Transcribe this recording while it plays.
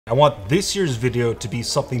I want this year's video to be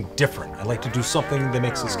something different. I like to do something that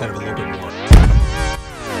makes this kind of a little bit more.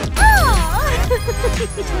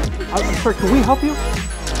 I'm sorry, can we help you?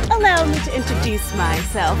 Allow me to introduce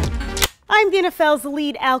myself. I'm the NFL's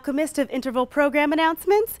lead alchemist of interval program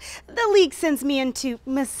announcements. The league sends me in to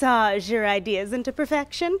massage your ideas into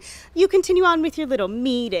perfection. You continue on with your little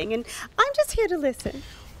meeting, and I'm just here to listen.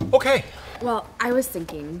 Okay. Well, I was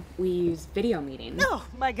thinking we use video meetings. Oh,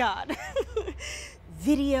 my God.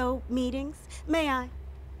 Video meetings? May I?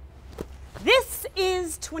 This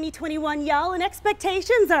is 2021, y'all, and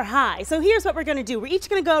expectations are high. So here's what we're gonna do. We're each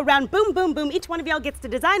gonna go around, boom, boom, boom. Each one of y'all gets to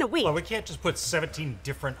design a week. Well, we can't just put 17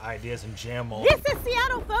 different ideas and jam all. This is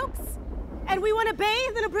Seattle, folks, and we want to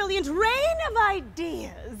bathe in a brilliant rain of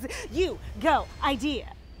ideas. You go,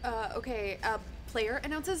 idea. Okay, player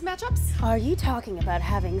announces matchups? Are you talking about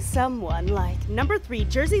having someone like number 3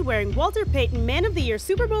 jersey-wearing Walter Payton, Man of the Year,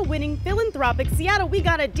 Super Bowl winning, philanthropic, Seattle, we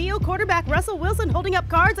got a deal, quarterback Russell Wilson holding up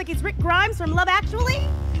cards like he's Rick Grimes from Love Actually?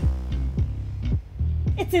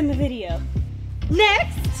 It's in the video.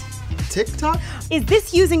 Next! TikTok? Is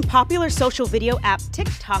this using popular social video app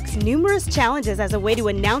TikTok's numerous challenges as a way to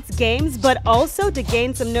announce games, but also to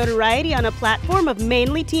gain some notoriety on a platform of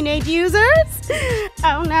mainly teenage users?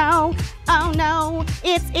 Oh no,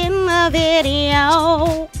 it's in the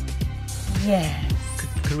video. Yes.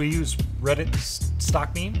 Could we use Reddit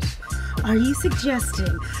stock memes? Are you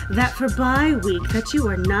suggesting that for bye week that you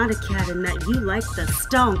are not a cat and that you like the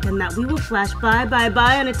stonk and that we will flash bye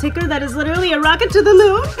on a ticker that is literally a rocket to the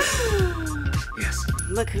moon? Yes.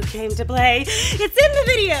 Look who came to play. It's in the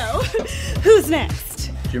video. Who's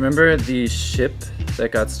next? Do you remember the ship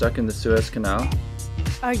that got stuck in the Suez Canal?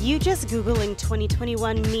 Are you just Googling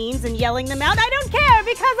 2021 memes and yelling them out? I don't care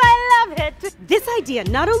because I love it! This idea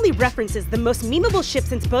not only references the most memeable ship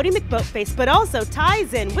since Bodie McBoatface, but also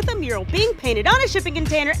ties in with a mural being painted on a shipping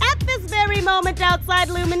container at this very moment outside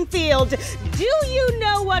Lumen Field. Do you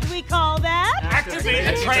know what we call that?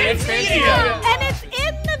 Activated transmedia! And it's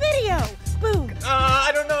in the video! Boom!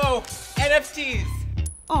 I don't know. NFTs.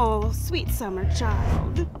 Oh, sweet summer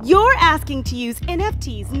child. You're asking to use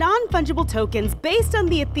NFTs, non-fungible tokens, based on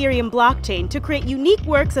the Ethereum blockchain to create unique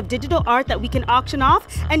works of digital art that we can auction off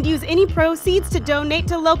and use any proceeds to donate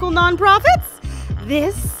to local nonprofits?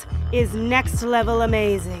 This is next level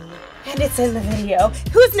amazing. And it's in the video.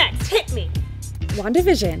 Who's next? Hit me.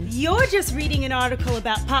 WandaVision. You're just reading an article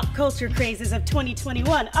about pop culture crazes of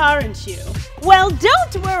 2021, aren't you? Well,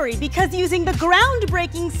 don't worry, because using the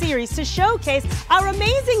groundbreaking series to showcase our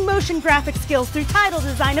amazing motion graphic skills through title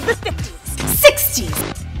design of the 50s,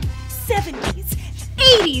 60s, 70s,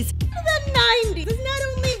 80s, the 90s is not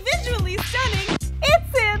only visually stunning,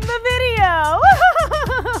 it's in the video!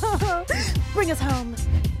 Bring us home.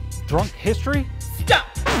 Drunk history? Stop!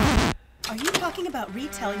 Are you talking about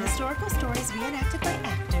retelling historical stories reenacted by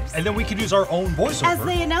actors? And then we could use our own voiceover. As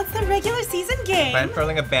they announce the regular season game. By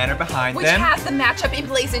unfurling a banner behind Which them. has the matchup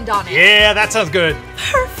emblazoned on it. Yeah, that sounds good.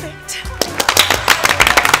 Perfect.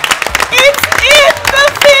 It's in the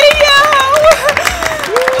video!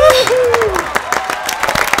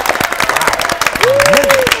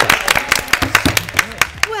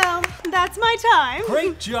 Well, that's my time.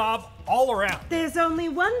 Great job all around. There's only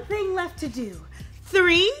one thing left to do.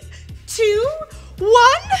 3, 2, 1.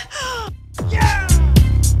 Yeah!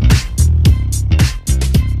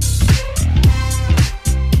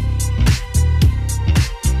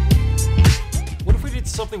 What if we did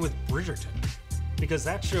something with Bridgerton? Because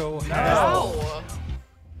that show has... Oh.